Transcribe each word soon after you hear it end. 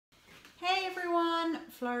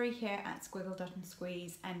flurry here at Squiggle Dot and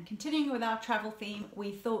Squeeze, and continuing with our travel theme,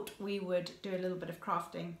 we thought we would do a little bit of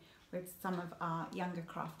crafting with some of our younger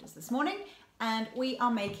crafters this morning, and we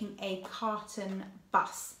are making a carton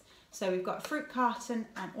bus. So we've got a fruit carton,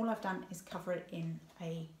 and all I've done is cover it in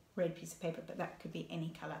a red piece of paper, but that could be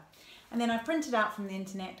any colour. And then I've printed out from the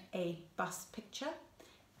internet a bus picture,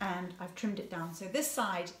 and I've trimmed it down. So this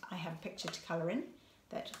side I have a picture to colour in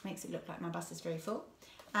that makes it look like my bus is very full.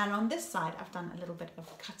 And on this side I've done a little bit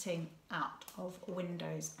of cutting out of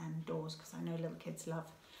windows and doors, because I know little kids love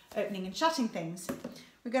opening and shutting things.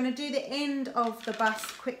 We're going to do the end of the bus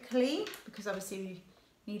quickly, because obviously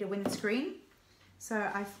we need a windscreen. So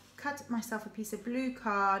I've cut myself a piece of blue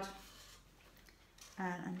card,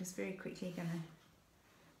 and I'm just very quickly going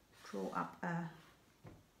to draw up a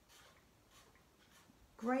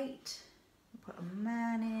grate, put a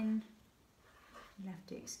man in. You'll have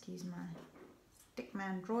to excuse my stick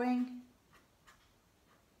man drawing.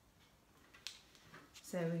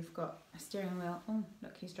 So we've got a steering wheel. Oh,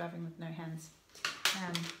 look, he's driving with no hands.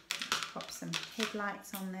 Pop some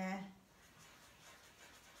headlights on there.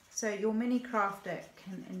 So your mini crafter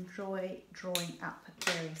can enjoy drawing up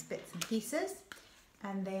various bits and pieces.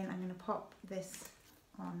 And then I'm going to pop this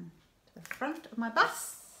on to the front of my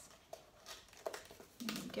bus.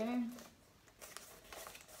 There we go.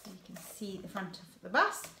 So you can see the front of the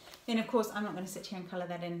bus. Then of course I'm not going to sit here and colour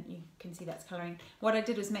that in. You can see that's colouring. What I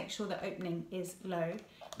did was make sure the opening is low,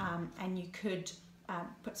 and you could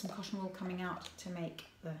put some cotton wool coming out to make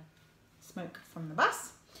the smoke from the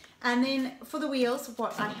bus. And then for the wheels,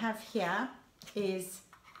 what I have here is,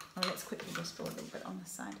 oh, let's quickly just draw a little bit on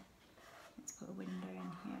this side. Let's put a window in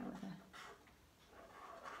here with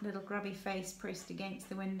a little grubby face pressed against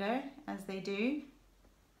the window, as they do.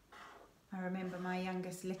 I remember my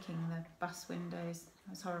youngest licking the bus windows.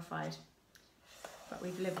 I was horrified, but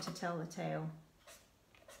we've lived to tell the tale.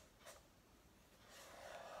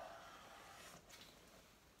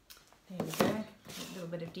 There we go, a little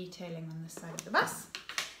bit of detailing on this side of the bus.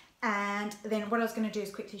 And then what I was going to do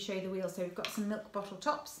is quickly show you the wheels. So we've got some milk bottle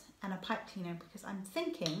tops and a pipe cleaner, because I'm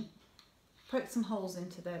thinking, poke some holes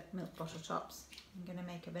into the milk bottle tops. I'm going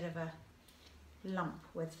to make a bit of a lump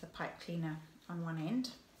with the pipe cleaner on one end.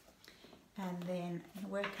 And then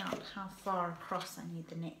work out how far across I need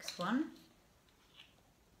the next one.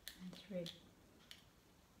 And thread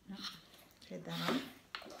that on.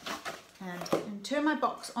 And turn my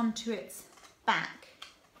box onto its back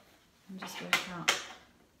and just work out,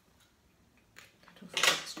 cut off the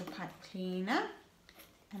extra pipe cleaner.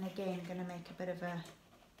 And again, I'm going to make a bit of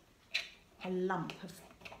a lump of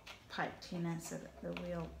pipe cleaner so that the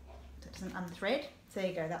wheel doesn't unthread. So there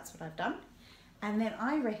you go, that's what I've done. And then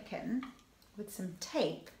I reckon with some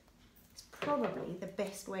tape is probably the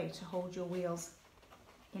best way to hold your wheels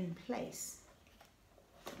in place.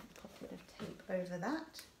 Pop a bit of tape over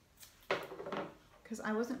that, because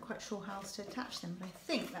I wasn't quite sure how else to attach them, but I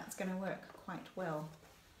think that's going to work quite well.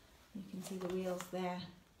 You can see the wheels there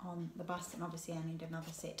on the bus, and obviously I need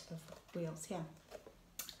another set of wheels here.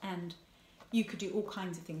 And you could do all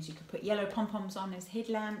kinds of things. You could put yellow pom-poms on as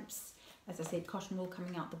headlamps, as I said, cotton wool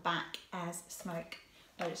coming out the back as smoke.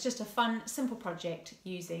 But it's just a fun, simple project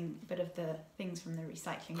using a bit of the things from the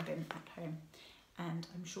recycling bin at home. And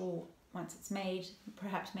I'm sure once it's made,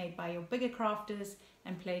 perhaps made by your bigger crafters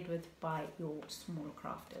and played with by your smaller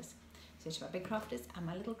crafters. So to my big crafters and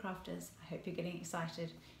my little crafters, I hope you're getting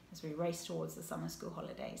excited as we race towards the summer school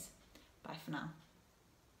holidays. Bye for now.